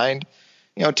combined.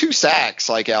 2 sacks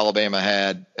like Alabama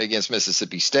had against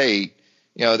Mississippi State,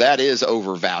 that is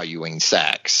overvaluing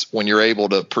sacks when you're able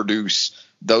to produce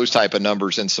those type of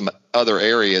numbers in some other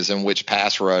areas in which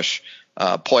pass rush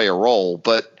play a role.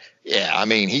 But yeah, I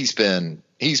mean, he's been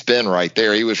he's been right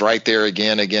there. He was right there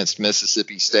again against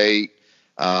Mississippi State.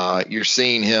 You're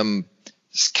seeing him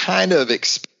kind of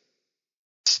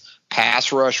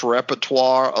pass rush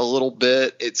repertoire a little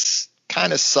bit. It's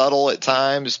kind of subtle at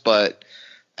times, but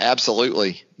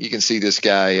absolutely, you can see this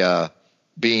guy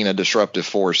being a disruptive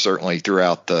force certainly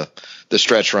throughout the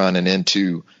stretch run and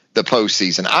into the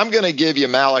postseason. I'm going to give you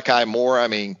Malachi Moore. I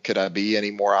mean, could I be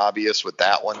any more obvious with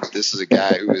that one? This is a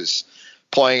guy who is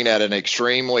playing at an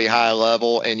extremely high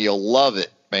level, and you'll love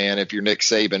it, man, if you're Nick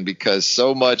Saban, because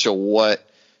so much of what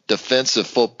defensive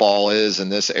football is in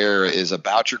this era is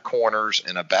about your corners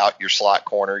and about your slot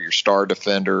corner, your star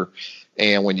defender.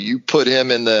 And when you put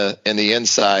him in the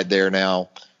inside there now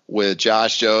with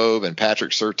Josh Jobe and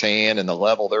Patrick Surtain and the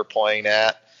level they're playing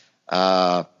at,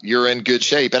 you're in good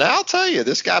shape. And I'll tell you,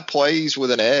 this guy plays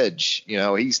with an edge. You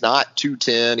know, he's not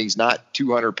 210, he's not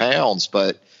 200 pounds,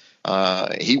 but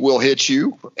he will hit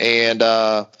you. And,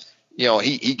 you know,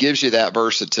 he gives you that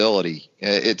versatility.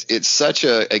 It's such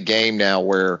a game now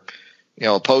where, you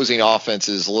know, opposing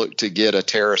offenses look to get a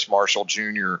Terrace Marshall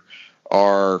Jr.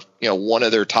 or, you know, one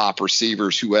of their top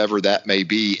receivers, whoever that may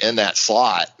be, in that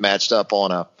slot matched up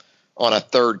on a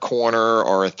third corner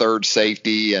or a third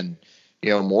safety. And, you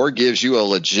know, Moore gives you a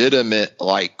legitimate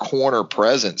like corner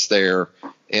presence there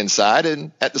inside.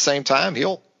 And at the same time,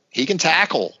 he can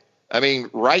tackle. I mean,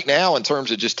 right now, in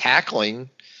terms of just tackling,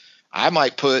 I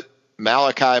might put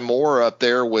Malachi Moore up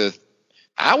there with,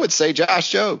 I would say,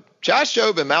 Josh Jobe. Josh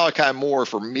Jobe and Malachi Moore,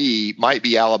 for me, might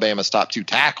be Alabama's top two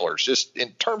tacklers, just in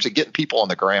terms of getting people on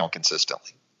the ground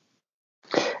consistently.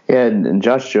 Yeah, and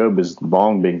Josh Jobe has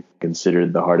long been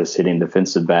considered the hardest hitting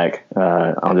defensive back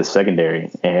on the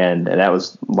secondary. And that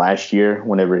was last year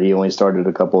whenever he only started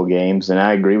a couple of games. And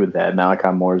I agree with that.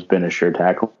 Malachi Moore has been a sure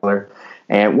tackler.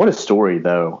 And what a story,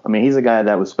 though. I mean, he's a guy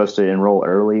that was supposed to enroll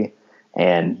early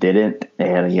and didn't.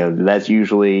 And, you know, that's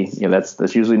usually, you know,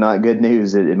 that's usually not good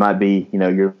news. It might be, you know,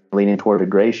 you're leaning toward a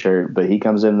gray shirt, but he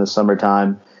comes in the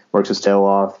summertime, works his tail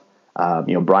off.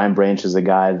 You know, Brian Branch is a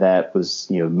guy that was,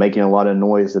 you know, making a lot of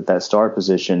noise at that star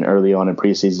position early on in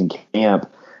preseason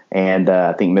camp. And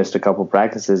I think missed a couple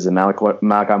practices, and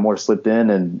Malachi Moore slipped in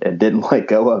and didn't let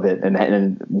go of it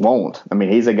and won't. I mean,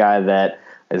 he's a guy that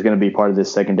is going to be part of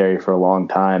this secondary for a long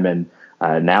time. And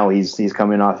now he's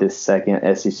coming off his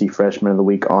second SEC Freshman of the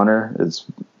Week honor. It's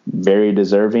very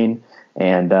deserving,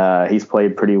 and he's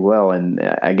played pretty well. And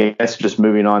I guess just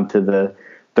moving on to the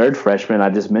third freshman I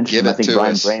just mentioned, I think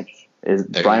Brian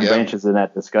Branch is in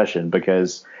that discussion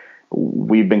because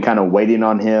we've been kind of waiting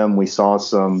on him. We saw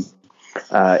some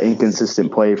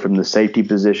inconsistent play from the safety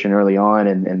position early on,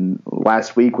 and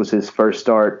last week was his first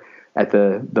start at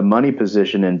the money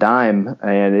position in dime,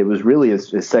 and it was really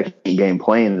his second game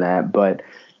playing that. But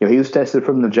you know, he was tested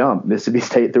from the jump. Mississippi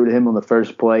State threw to him on the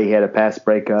first play. He had a pass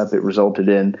breakup. It resulted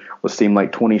in what seemed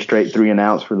like 20 straight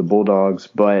 3-and-outs for the Bulldogs.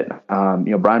 But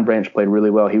you know, Brian Branch played really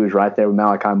well. He was right there with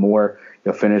Malachi Moore.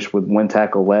 You know, finished with one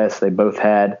tackle less. They both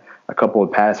had a couple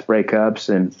of pass breakups,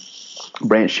 and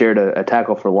Branch shared a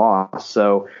tackle for loss.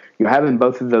 So you're having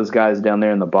both of those guys down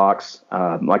there in the box.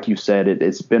 Like you said,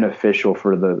 it's beneficial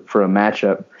for a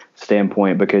matchup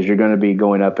standpoint because you're going to be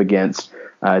going up against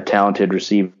talented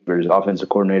receivers. Offensive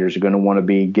coordinators are going to want to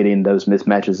be getting those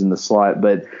mismatches in the slot.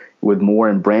 But with Moore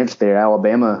and Branch there,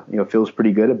 Alabama, you know, feels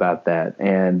pretty good about that.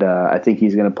 And I think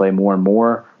he's going to play more and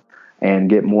more and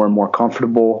get more and more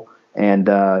comfortable. And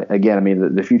again, I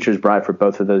mean, the future is bright for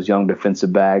both of those young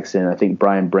defensive backs, and I think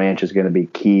Brian Branch is going to be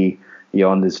key, you know,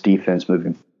 on this defense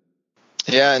moving.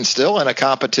 Yeah, and still in a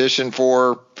competition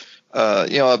for,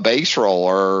 you know, a base role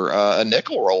or a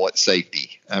nickel role at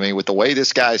safety. I mean, with the way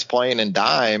this guy's playing in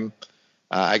dime,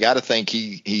 I got to think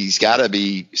he's got to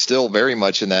be still very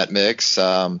much in that mix.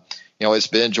 You know, it's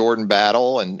been Jordan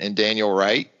Battle and Daniel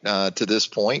Wright to this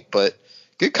point, but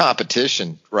good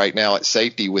competition right now at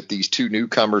safety with these two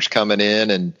newcomers coming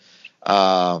in, and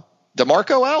DeMarco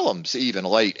Allums even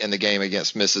late in the game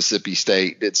against Mississippi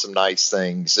State did some nice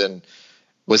things. And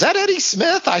was that Eddie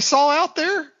Smith I saw out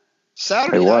there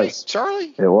Saturday night,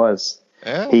 Charlie? It was.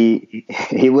 Yeah.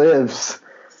 He lives.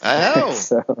 I know.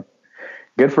 So,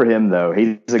 good for him, though.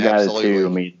 He's a guy that, too, I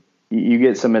mean, you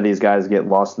get some of these guys get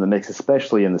lost in the mix,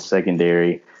 especially in the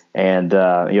secondary. And, you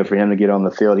know, for him to get on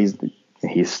the field,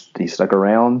 he's stuck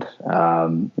around.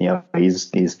 You know,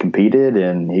 he's competed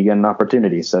and he got an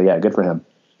opportunity. So yeah, good for him.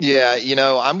 Yeah, you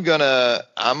know, I'm gonna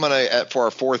for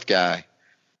our fourth guy,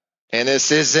 and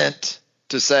this isn't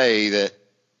to say that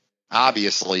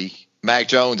obviously Mac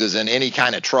Jones is in any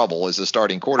kind of trouble as a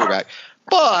starting quarterback,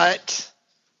 but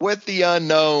with the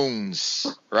unknowns,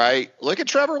 right? Look at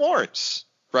Trevor Lawrence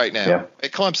right now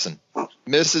at Clemson,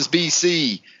 misses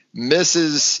BC,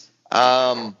 misses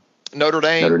Notre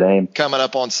Dame coming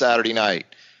up on Saturday night.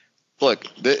 Look,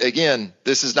 again,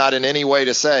 this is not in any way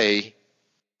to say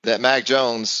that Mac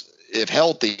Jones, if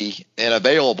healthy and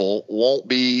available, won't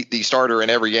be the starter in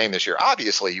every game this year.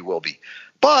 Obviously, he will be.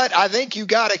 But I think you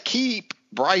got to keep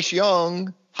Bryce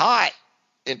Young hot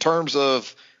in terms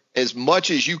of as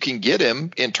much as you can get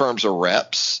him in terms of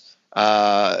reps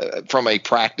from a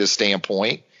practice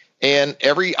standpoint. And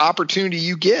every opportunity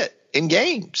you get in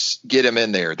games, get him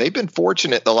in there. They've been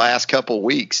fortunate the last couple of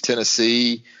weeks,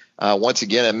 Tennessee, once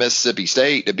again at Mississippi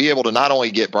State, to be able to not only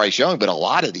get Bryce Young, but a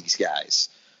lot of these guys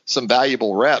some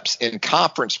valuable reps in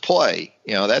conference play.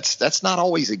 That's not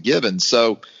always a given.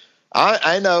 So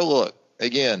I know, look,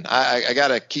 again, I got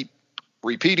to keep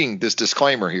repeating this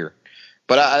disclaimer here,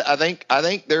 but I think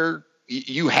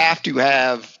you have to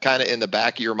have kind of in the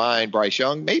back of your mind Bryce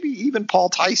Young, maybe even Paul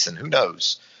Tyson, who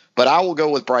knows? But I will go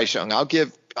with Bryce Young. I'll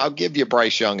give you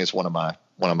Bryce Young as one of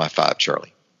my five,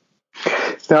 Charlie.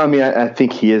 No, I mean, I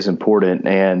think he is important,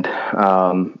 and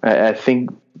I think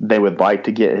they would like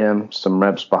to get him some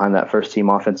reps behind that first team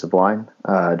offensive line,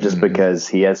 just because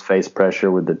he has faced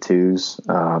pressure with the twos.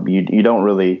 You don't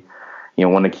really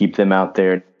want to keep them out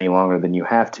there any longer than you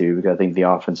have to, because I think the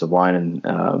offensive line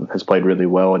has played really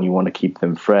well, and you want to keep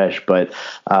them fresh. But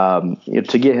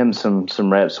to get him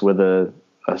some reps with a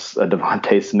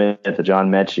Devontae Smith, a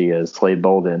John Mechie, a Slade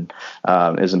Bolden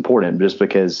is important, just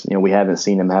because we haven't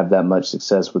seen him have that much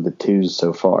success with the twos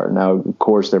so far. Now, of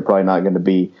course, they're probably not going to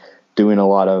be doing a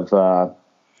lot of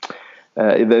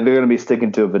they're going to be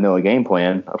sticking to a vanilla game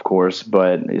plan, of course,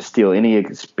 but still, any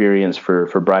experience for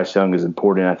Bryce Young is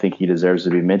important. I think he deserves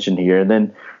to be mentioned here. And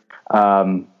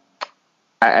then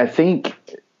I think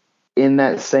in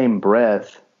that same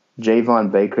breath,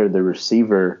 Javon Baker, the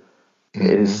receiver,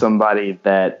 is somebody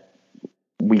that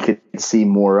we could see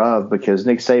more of, because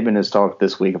Nick Saban has talked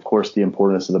this week. Of course, the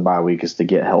importance of the bye week is to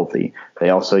get healthy. They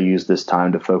also use this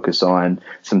time to focus on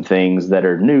some things that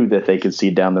are new that they could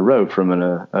see down the road from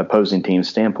an opposing team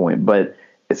standpoint. But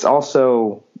it's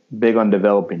also big on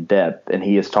developing depth, and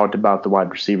he has talked about the wide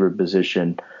receiver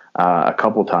position a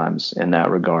couple times in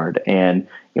that regard. And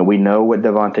we know what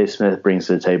Devontae Smith brings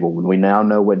to the table. We now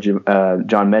know what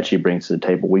John Mechie brings to the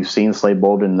table. We've seen Slade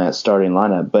Bolden in that starting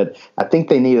lineup, but I think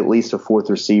they need at least a fourth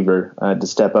receiver to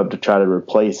step up to try to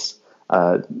replace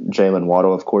Jalen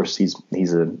Waddle. Of course, he's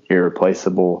an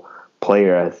irreplaceable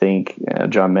player. I think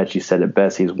John Mechie said it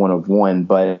best. He's one of one,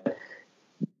 but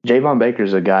Javon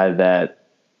Baker's a guy that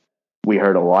we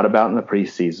heard a lot about in the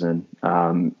preseason.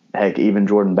 Heck, even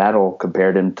Jordan Battle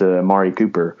compared him to Amari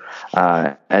Cooper.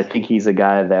 I think he's a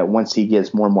guy that once he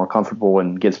gets more and more comfortable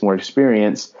and gets more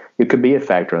experience, it could be a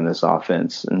factor in this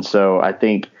offense. And so I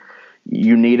think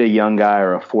you need a young guy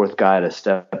or a fourth guy to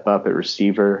step up at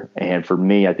receiver. And for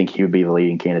me, I think he would be the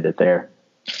leading candidate there.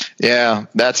 Yeah,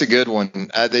 that's a good one.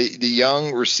 The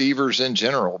young receivers in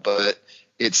general, but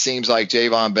it seems like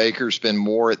Javon Baker's been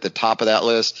more at the top of that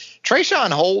list.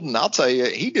 Trayshawn Holden, I'll tell you,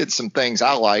 he did some things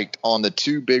I liked on the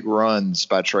two big runs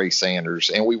by Trey Sanders,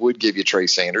 and we would give you Trey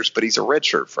Sanders, but he's a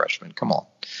redshirt freshman. Come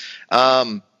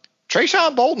on.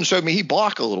 Trayshawn Bolden showed me he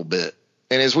blocked a little bit,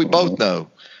 and as we both know,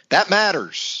 that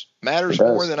matters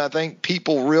more than I think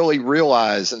people really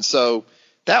realize, and so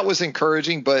that was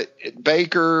encouraging. But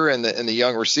Baker and the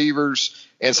young receivers.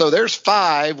 And so there's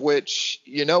five, which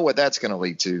you know what that's going to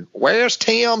lead to. Where's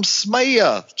Tim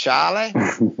Smith, Charlie?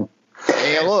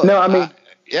 And look, no, I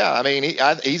mean,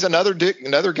 he's another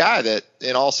guy that,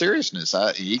 in all seriousness,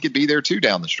 he could be there too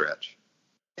down the stretch.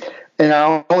 And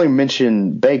I only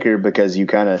mention Baker because you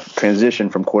kind of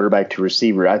transition from quarterback to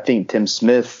receiver. I think Tim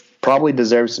Smith probably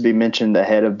deserves to be mentioned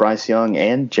ahead of Bryce Young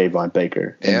and Javon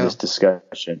Baker in this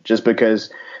discussion, just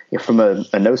because from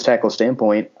a nose tackle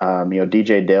standpoint,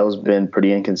 DJ Dale's been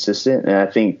pretty inconsistent, and I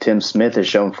think Tim Smith has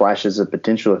shown flashes of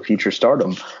potential of future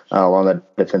stardom along the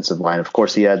defensive line. Of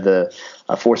course, he had the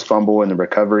forced fumble in the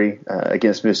recovery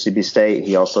against Mississippi State.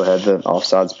 He also had the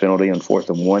offsides penalty on 4th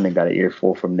and 1 and got an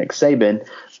earful from Nick Saban.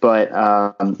 But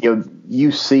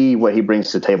you see what he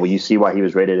brings to the table. You see why he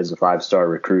was rated as a 5-star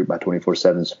recruit by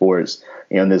 24/7 Sports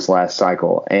in this last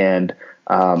cycle. And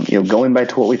going back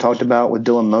to what we talked about with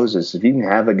Dylan Moses, if you can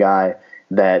have a guy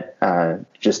that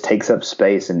just takes up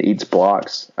space and eats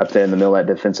blocks up there in the middle of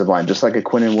that defensive line, just like a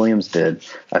Quinnen Williams did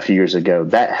a few years ago,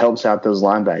 that helps out those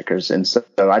linebackers. And so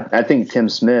I think Tim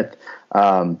Smith,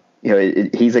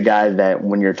 he's a guy that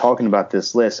when you're talking about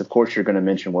this list, of course you're going to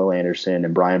mention Will Anderson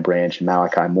and Brian Branch and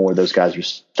Malachi Moore. Those guys are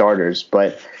starters,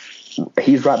 but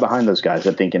he's right behind those guys,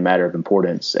 I think, in matter of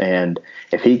importance. And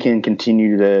if he can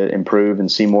continue to improve and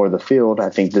see more of the field, I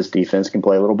think this defense can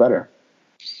play a little better.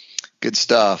 Good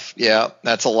stuff. Yeah,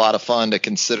 that's a lot of fun to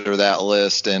consider that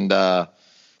list and to,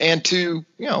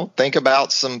 think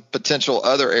about some potential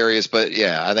other areas. But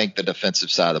yeah, I think the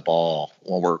defensive side of the ball,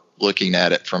 when we're looking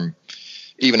at it from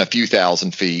even a few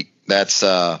thousand feet, that's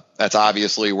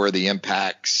obviously where the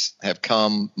impacts have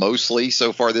come mostly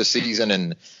so far this season.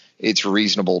 And it's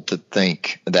reasonable to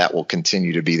think that will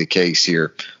continue to be the case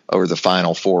here over the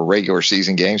final 4 regular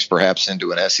season games, perhaps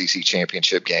into an SEC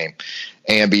championship game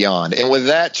and beyond. And with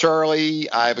that, Charlie,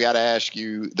 I've got to ask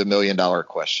you the $1 million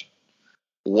question.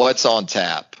 What's on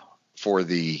tap for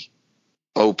the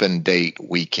open date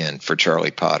weekend for Charlie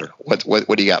Potter? What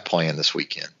do you got playing this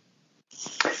weekend?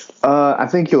 I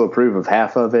think you'll approve of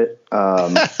half of it.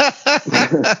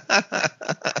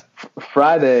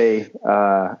 Friday,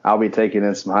 I'll be taking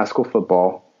in some high school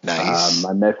football. Nice.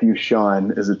 My nephew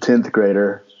Sean is a 10th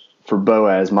grader for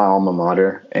Boaz, my alma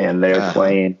mater, and they're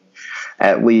playing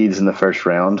at Leeds in the first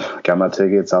round. Got my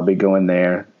tickets. I'll be going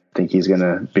there. I think he's going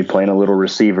to be playing a little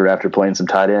receiver after playing some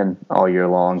tight end all year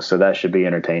long, so that should be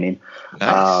entertaining.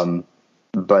 Nice.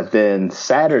 But then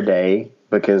Saturday,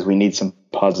 because we need some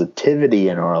positivity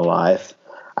in our life,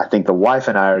 I think the wife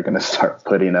and I are going to start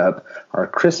putting up our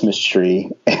Christmas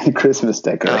tree and Christmas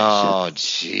decorations. Oh,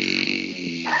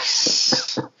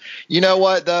 jeez. You know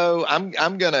what though?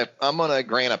 I'm gonna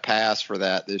grant a pass for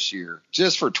that this year,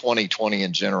 just for 2020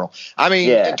 in general. I mean,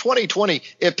 in 2020,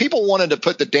 if people wanted to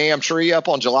put the damn tree up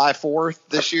on July 4th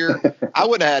this year, I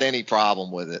wouldn't have had any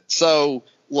problem with it. So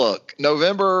look,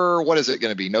 November, what is it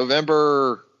going to be?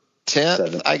 November 10th,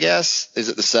 7th. I guess. Is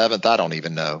it the 7th? I don't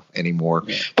even know anymore.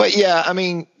 Yeah. But yeah, I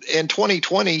mean, in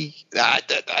 2020, I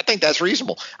think that's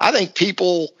reasonable. I think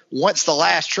people, once the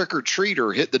last trick or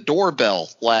treater hit the doorbell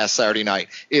last Saturday night,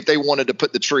 if they wanted to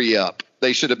put the tree up,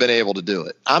 they should have been able to do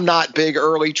it. I'm not big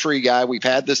early tree guy. We've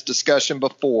had this discussion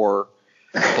before,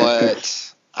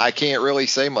 but I can't really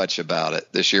say much about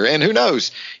it this year. And who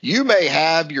knows, you may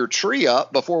have your tree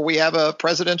up before we have a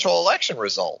presidential election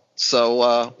result.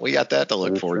 So we got that to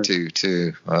look forward to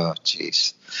too. Oh,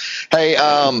 geez. Hey,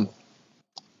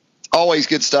 always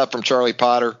good stuff from Charlie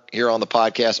Potter here on the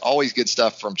podcast. Always good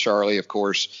stuff from Charlie, of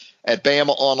course, at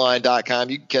BamaOnline.com.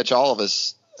 You can catch all of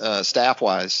us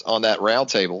staff-wise on that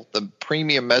roundtable, the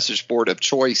premium message board of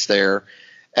choice there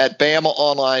at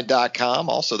BamaOnline.com.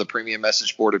 Also the premium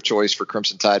message board of choice for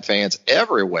Crimson Tide fans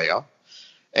everywhere.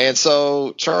 And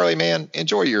so, Charlie, man,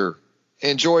 enjoy your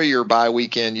bye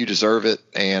weekend. You deserve it,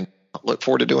 and look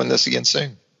forward to doing this again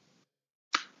soon.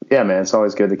 Yeah, man, it's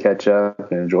always good to catch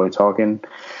up and enjoy talking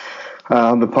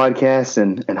on the podcast,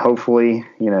 and hopefully,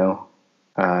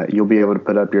 you'll be able to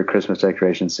put up your Christmas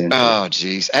decorations soon. Oh,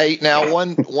 geez. Hey, now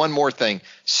one more thing: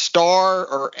 star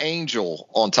or angel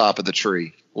on top of the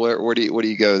tree? Where do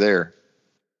you go there?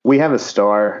 We have a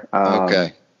star.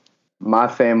 Okay. My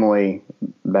family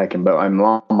back in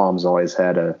my mom's always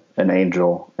had an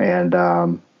angel,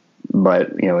 and but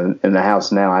in the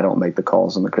house now, I don't make the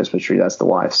calls on the Christmas tree. That's the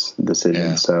wife's decision.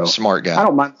 Yeah, so smart guy. I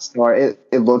don't mind the star.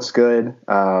 It looks good.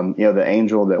 The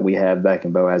angel that we have back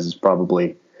in Boaz is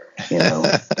probably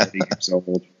 30 years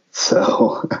old.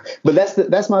 So, but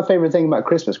that's my favorite thing about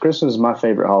Christmas. Christmas is my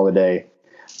favorite holiday.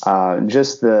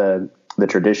 Just the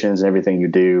traditions and everything you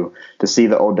do, to see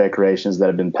the old decorations that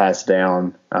have been passed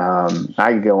down.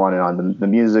 I could go on and on. The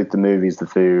music, the movies, the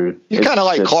food. You're kind of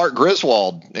like Clark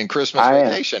Griswold in Christmas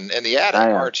Vacation in the attic,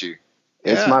 aren't you?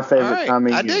 It's my favorite time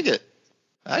of year. I dig it.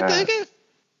 I dig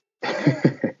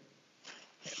it.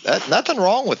 Nothing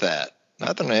wrong with that.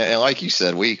 Nothing. And like you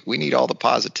said, we need all the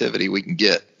positivity we can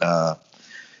get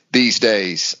these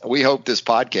days. We hope this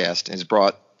podcast has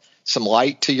brought some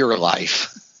light to your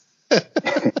life.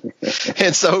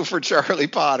 And so for Charlie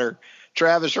Potter,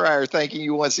 Travis Reier, thanking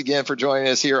you once again for joining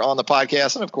us here on the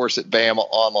podcast, and of course at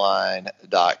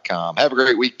BamaOnline.com. Have a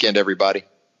great weekend, everybody.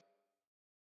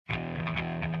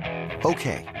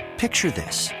 Okay, picture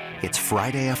this. It's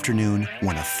Friday afternoon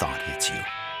when a thought hits you.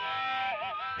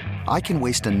 I can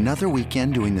waste another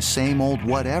weekend doing the same old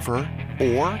whatever,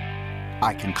 or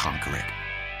I can conquer it.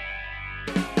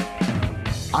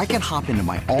 I can hop into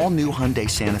my all-new Hyundai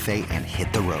Santa Fe and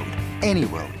hit the road. Any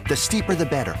road. The steeper, the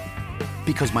better.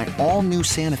 Because my all-new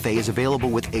Santa Fe is available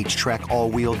with H-Track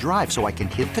all-wheel drive, so I can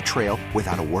hit the trail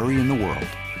without a worry in the world.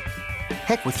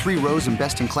 Heck, with 3 rows and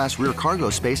best-in-class rear cargo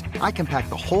space, I can pack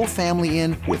the whole family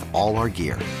in with all our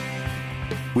gear.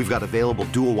 We've got available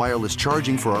dual wireless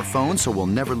charging for our phones, so we'll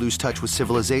never lose touch with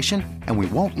civilization, and we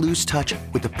won't lose touch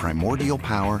with the primordial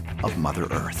power of Mother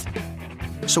Earth.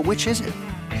 So which is it?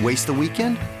 Waste the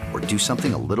weekend or do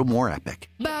something a little more epic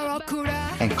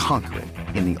and conquer it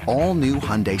in the all-new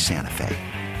Hyundai Santa Fe.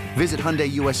 Visit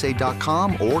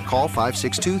HyundaiUSA.com or call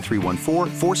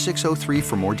 562-314-4603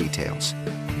 for more details.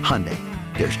 Hyundai,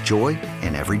 there's joy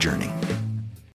in every journey.